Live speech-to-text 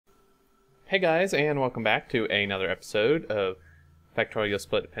Hey guys, and welcome back to another episode of Factorio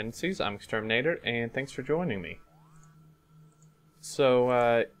Split Dependencies. I'm Exterminator, and thanks for joining me.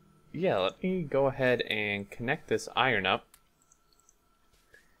 So, yeah, let me go ahead and connect this iron up.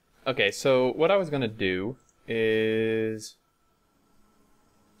 Okay, so what I was going to do is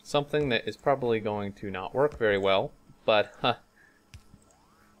something that is probably going to not work very well, but,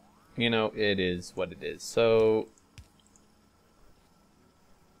 you know, it is what it is. So,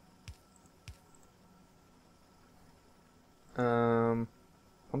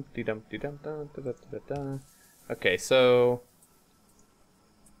 Humpty Dumpty Dum Dum da da da da. Okay, so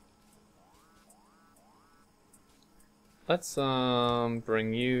let's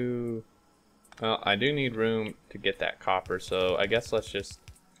bring you. Well, I do need room to get that copper, so I guess let's just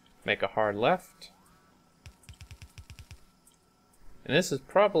make a hard left. And this is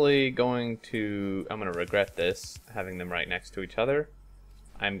probably going to. I'm gonna regret this, having them right next to each other.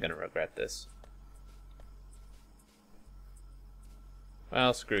 I'm gonna regret this.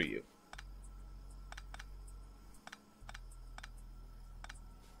 Well, screw you.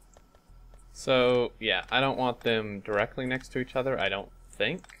 So, yeah, I don't want them directly next to each other, I don't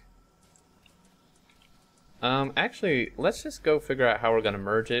think. Actually, let's just go figure out how we're going to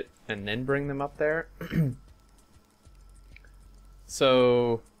merge it and then bring them up there.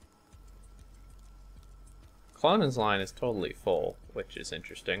 So, Clonan's line is totally full, which is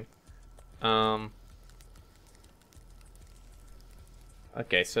interesting.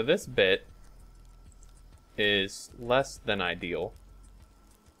 Okay, so this bit is less than ideal.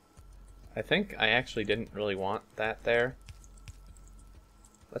 I think I actually didn't really want that there.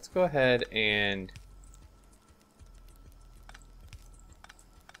 Let's go ahead and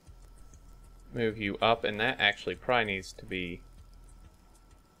move you up, and that actually probably needs to be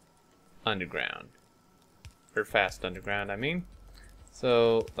underground. Or fast underground, I mean.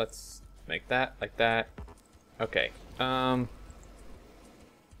 So let's make that like that. Okay.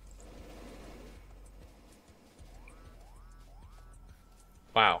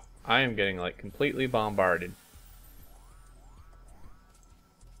 Wow, I am getting like completely bombarded.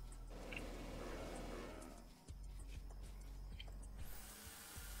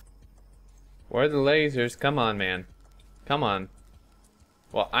 Where are the lasers? Come on, man. Come on.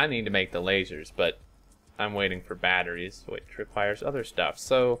 Well, I need to make the lasers, but I'm waiting for batteries, which requires other stuff.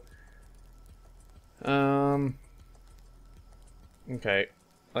 So, okay.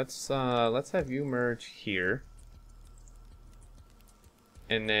 Let's have you merge here.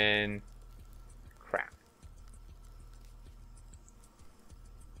 And then, crap.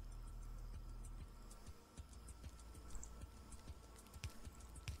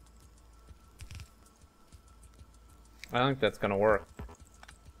 I don't think that's gonna work.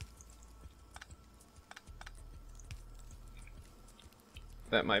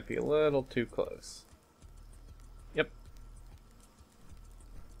 That might be a little too close. Yep.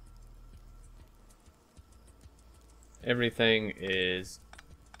 Everything is...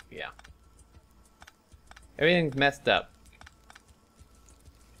 yeah. Everything's messed up.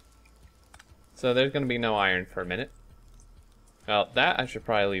 So there's going to be no iron for a minute. Well, that I should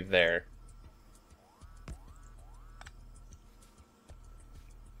probably leave there.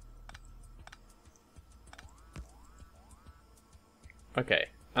 Okay.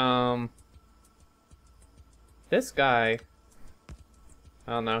 This guy...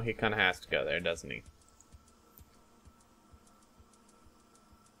 oh no, he kind of has to go there, doesn't he?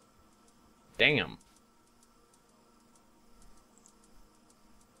 Damn.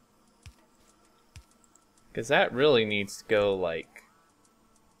 Because that really needs to go, like,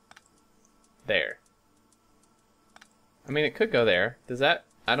 there. I mean, it could go there. Does that...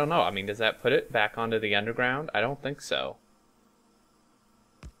 I don't know. I mean, does that put it back onto the underground? I don't think so.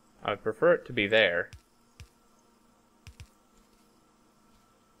 I would prefer it to be there.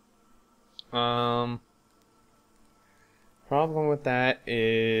 Problem with that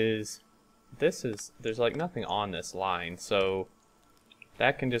is... there's like nothing on this line, so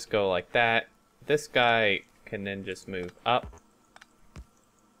that can just go like that. This guy can then just move up.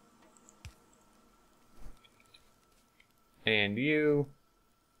 And you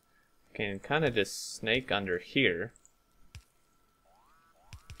can kind of just snake under here.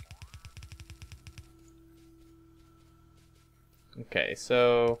 Okay,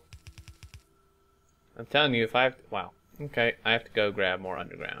 so I'm telling you, if I have to, wow, okay, I have to go grab more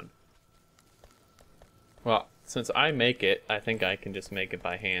underground. Well, since I make it, I think I can just make it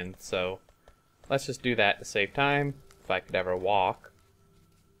by hand, so let's just do that to save time, if I could ever walk.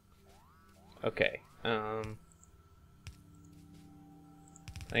 Okay, I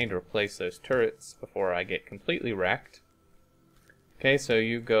need to replace those turrets before I get completely wrecked. Okay, so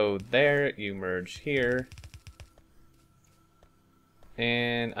you go there, you merge here.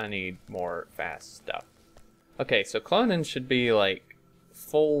 And I need more fast stuff. Okay, so cloning should be like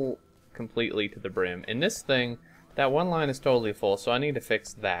full completely to the brim. In this thing, that one line is totally full, so I need to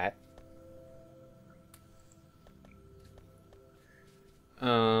fix that.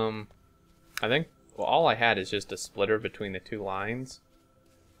 I think, well, all I had is just a splitter between the two lines.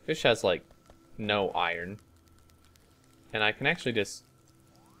 Fish has like no iron. And I can actually just,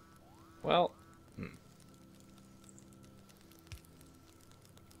 well, do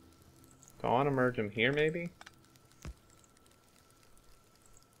I want to merge them here maybe?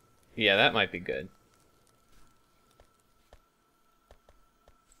 Yeah, that might be good.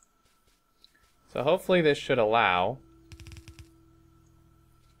 So hopefully this should allow.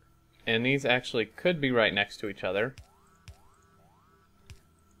 And these actually could be right next to each other.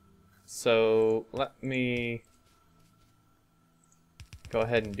 So let me go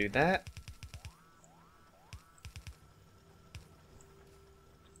ahead and do that.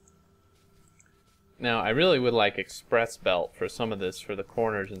 Now I really would like express belt for some of this for the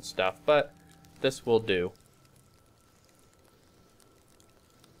corners and stuff, but this will do.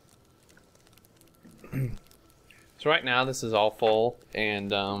 So right now this is all full,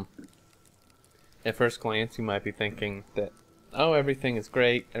 and at first glance you might be thinking that, oh, everything is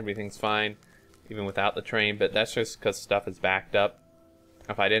great, everything's fine, even without the train, but that's just because stuff is backed up.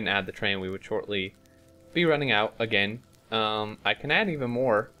 If I didn't add the train, we would shortly be running out again. I can add even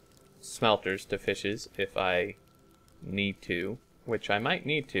more smelters to fishes if I need to, which I might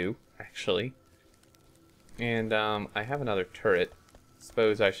need to, actually. And I have another turret.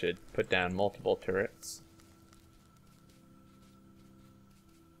 Suppose I should put down multiple turrets.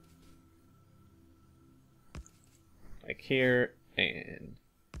 Like here, and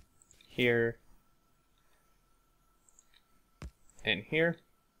here, and here.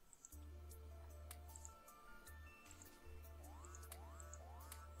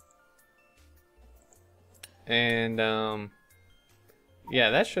 And yeah,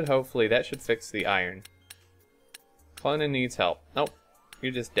 that should hopefully, that should fix the iron. Clonin needs help. Nope,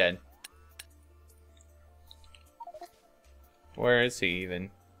 you're just dead. Where is he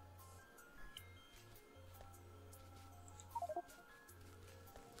even?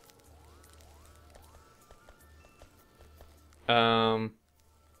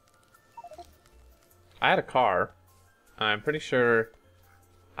 I had a car. I'm pretty sure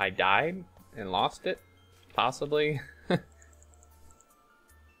I died and lost it, possibly. What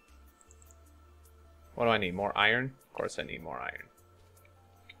do I need? More iron? Of course I need more iron.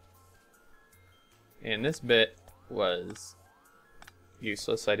 And this bit was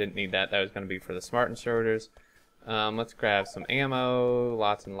useless. I didn't need that. That was going to be for the smart inserters. Let's grab some ammo.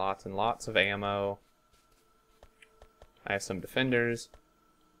 Lots and lots and lots of ammo. I have some defenders.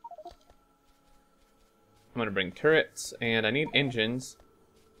 I'm going to bring turrets, and I need engines.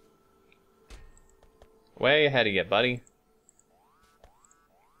 Way ahead of you, buddy.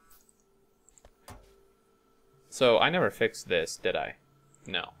 So, I never fixed this, did I?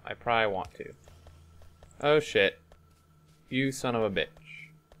 No, I probably want to. Oh shit. You son of a bitch.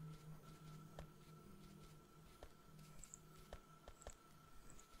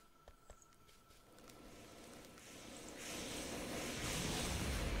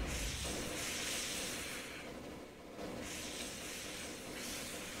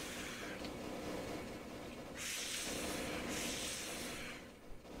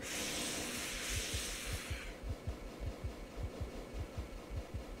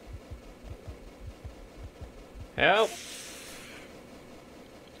 Help!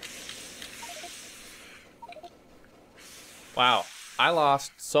 Wow, I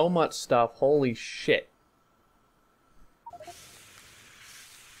lost so much stuff, holy shit.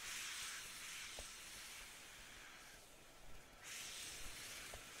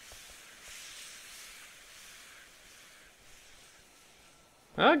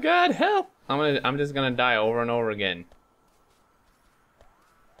 Oh god, help! I'm just gonna die over and over again.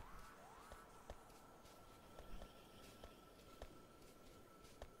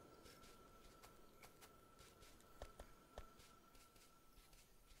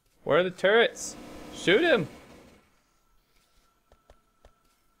 Where are the turrets? Shoot him!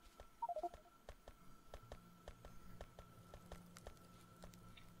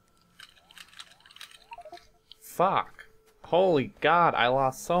 Fuck. Holy god, I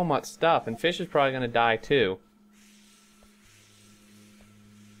lost so much stuff, and Fish is probably gonna die too.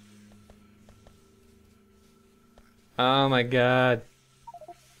 Oh my god.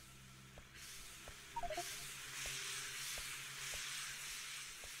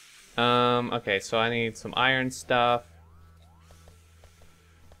 Okay, so I need some iron stuff.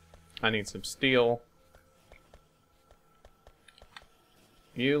 I need some steel.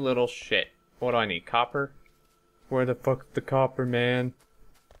 You little shit. What do I need? Copper? Where the fuck's the copper, man?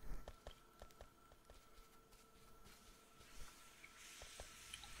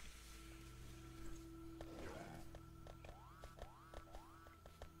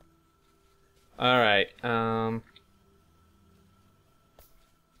 Alright,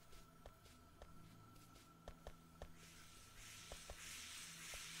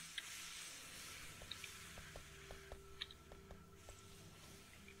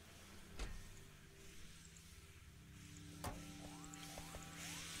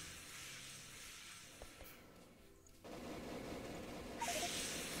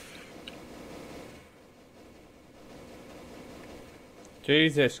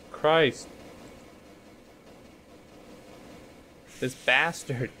 Jesus Christ. This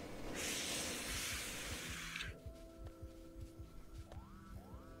bastard.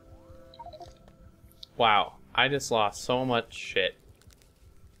 Wow, I just lost so much shit.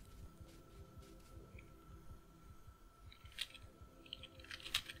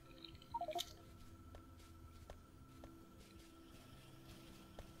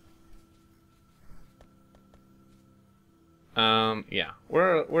 Yeah,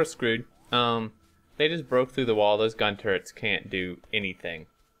 we're screwed. They just broke through the wall. Those gun turrets can't do anything.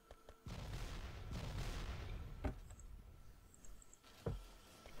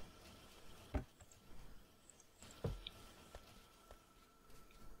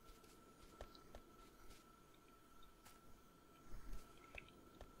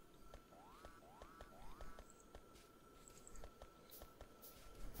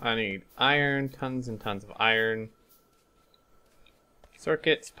 I need iron, tons and tons of iron.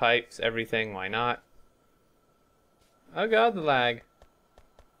 Circuits, pipes, everything, why not? Oh god, the lag.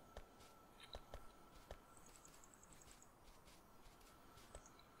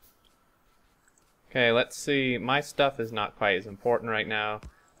 Okay, let's see. My stuff is not quite as important right now.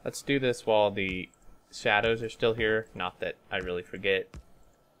 Let's do this while the shadows are still here. Not that I really forget.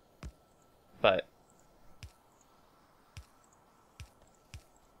 But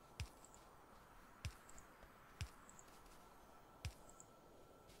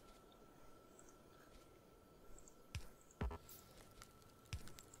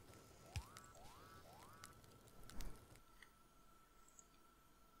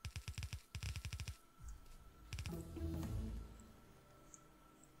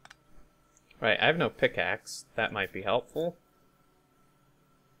right, I have no pickaxe. That might be helpful.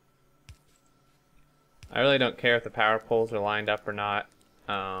 I really don't care if the power poles are lined up or not.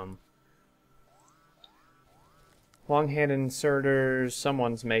 Long-handed inserters,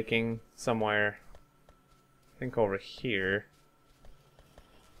 someone's making somewhere. I think over here.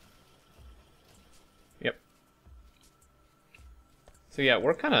 Yep. So yeah,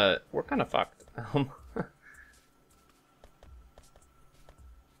 we're kind of fucked.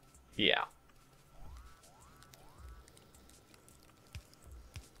 Yeah.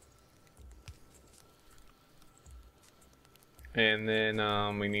 And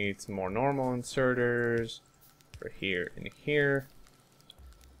then we need some more normal inserters for here and here.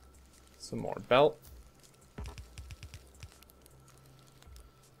 Some more belt.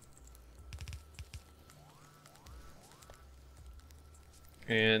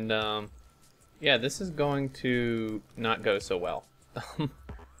 And yeah, this is going to not go so well.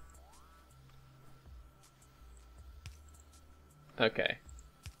 Okay,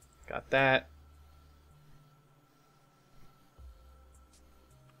 got that.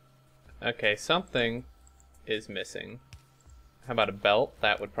 Okay, something is missing. How about a belt?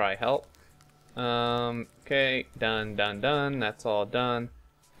 That would probably help. Okay, done, done, done. That's all done.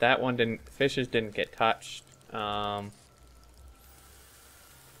 That one didn't, fishes didn't get touched.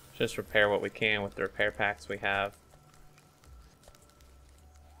 Just repair what we can with the repair packs we have.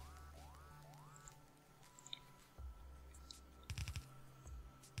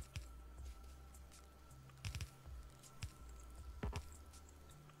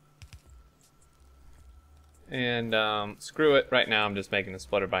 And screw it, right now I'm just making a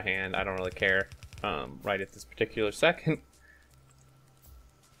splitter by hand. I don't really care right at this particular second.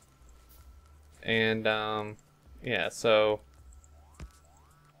 And yeah, so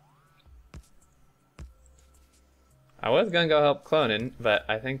I was gonna go help cloning, but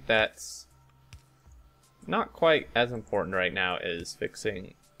I think that's not quite as important right now as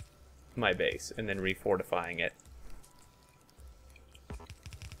fixing my base and then refortifying it.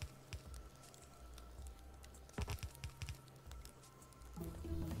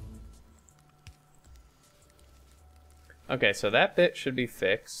 Okay, so that bit should be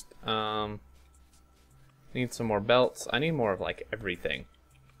fixed. Need some more belts. I need more of like everything.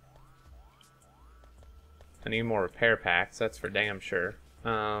 I need more repair packs, that's for damn sure.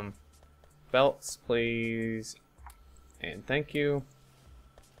 Belts, please. And thank you.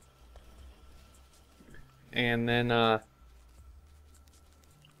 And then, yeah,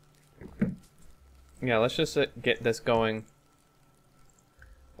 let's just get this going.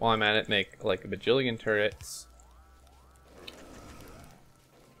 While I'm at it, make like a bajillion turrets.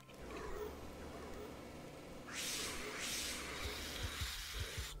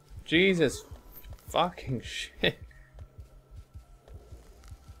 Jesus fucking shit.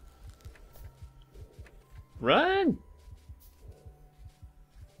 Run!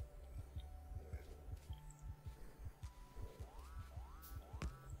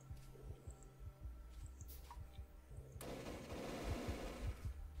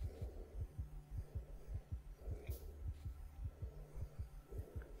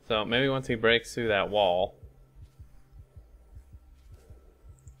 So maybe once he breaks through that wall.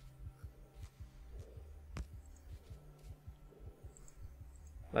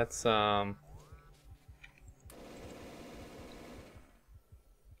 Let's okay.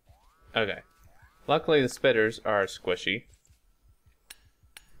 Luckily the spitters are squishy.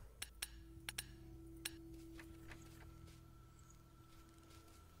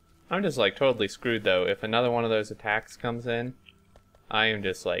 I'm just like totally screwed though. If another one of those attacks comes in, I am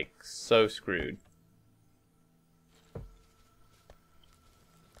just like so screwed.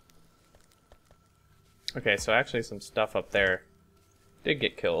 Okay, so actually some stuff up there did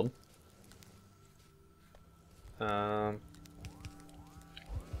get killed. Oh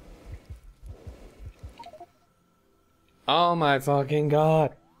my fucking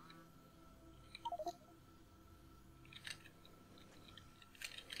god.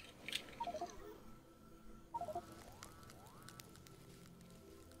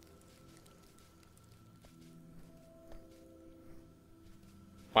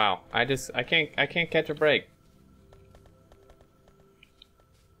 Wow, I can't catch a break.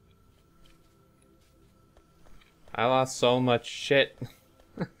 I lost so much shit.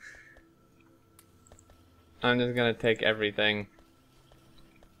 I'm just gonna take everything.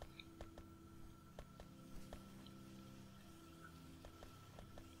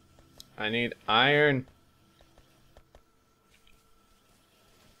 I need iron.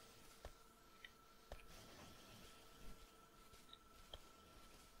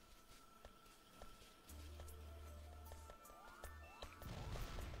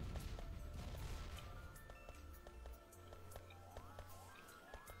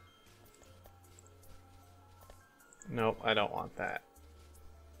 Nope, I don't want that.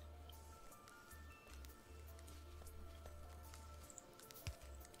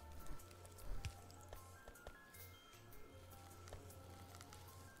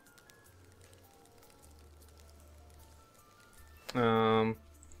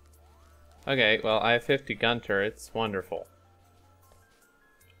 Okay, well, I have 50 gun turrets. Wonderful.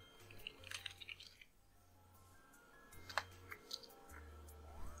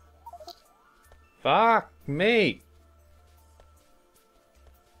 Fuck me!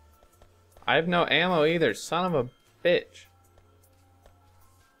 I have no ammo either, son of a bitch.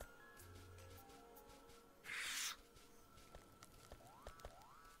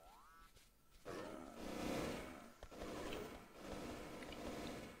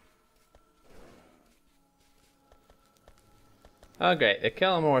 Oh great, they're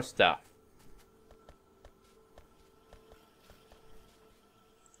killing more stuff.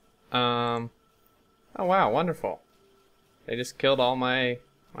 Oh wow, wonderful. They just killed all my...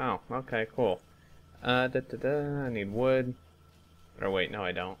 Wow, okay, cool. I need wood. Or wait, no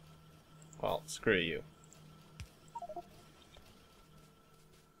I don't. Well, screw you.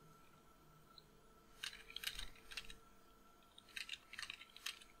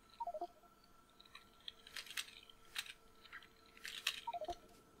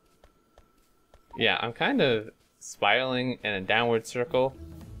 Yeah, I'm kind of spiraling in a downward circle.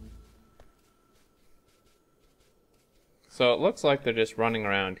 So it looks like they're just running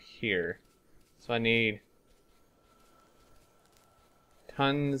around here. So I need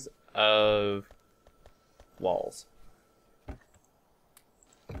tons of walls.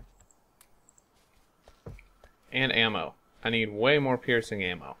 And ammo. I need way more piercing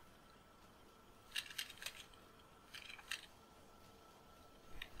ammo.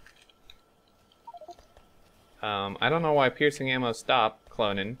 I don't know why piercing ammo stopped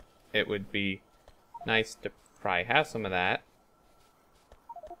cloning. It would be nice to probably have some of that.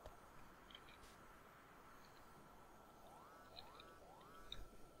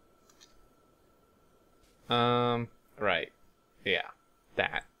 Right. Yeah,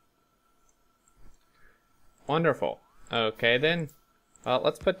 that. Wonderful. Okay then. Well,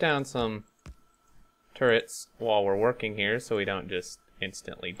 let's put down some turrets while we're working here so we don't just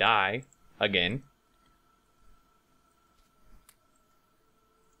instantly die again.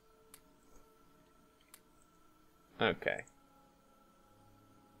 Okay.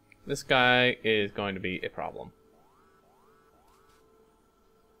 This guy is going to be a problem.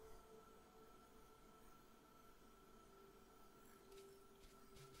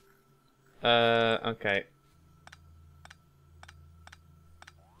 Okay.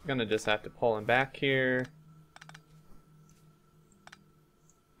 I'm gonna just have to pull him back here.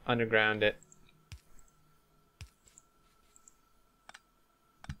 Underground it.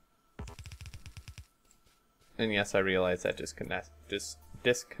 And yes, I realize that just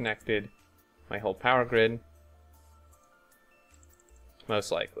disconnected my whole power grid.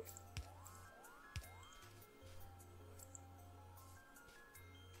 Most likely.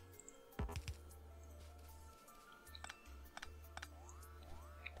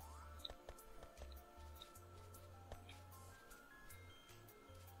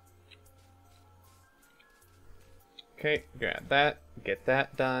 Okay, grab that, get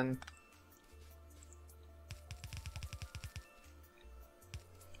that done.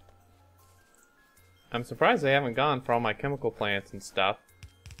 I'm surprised they haven't gone for all my chemical plants and stuff.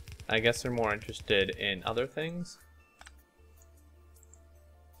 I guess they're more interested in other things.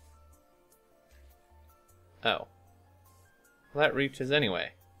 Oh. Well, that reaches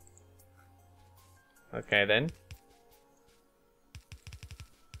anyway. Okay then.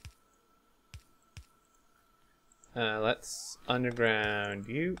 Let's underground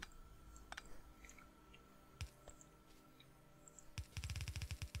you.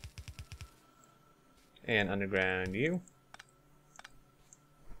 And underground you.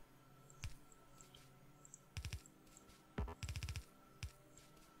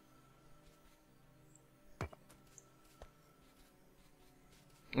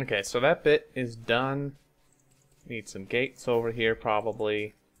 Okay, so that bit is done. Need some gates over here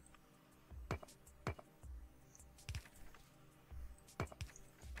probably.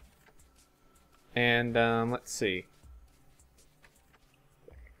 And let's see.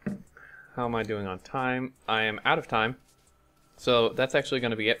 How am I doing on time? I am out of time. So that's actually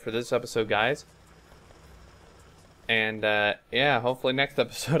going to be it for this episode, guys. And yeah, hopefully next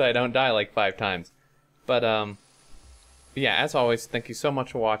episode I don't die like 5 times. But yeah, as always, thank you so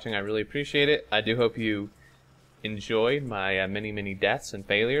much for watching. I really appreciate it. I do hope you enjoyed my many deaths and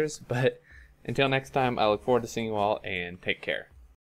failures. But until next time, I look forward to seeing you all, and take care.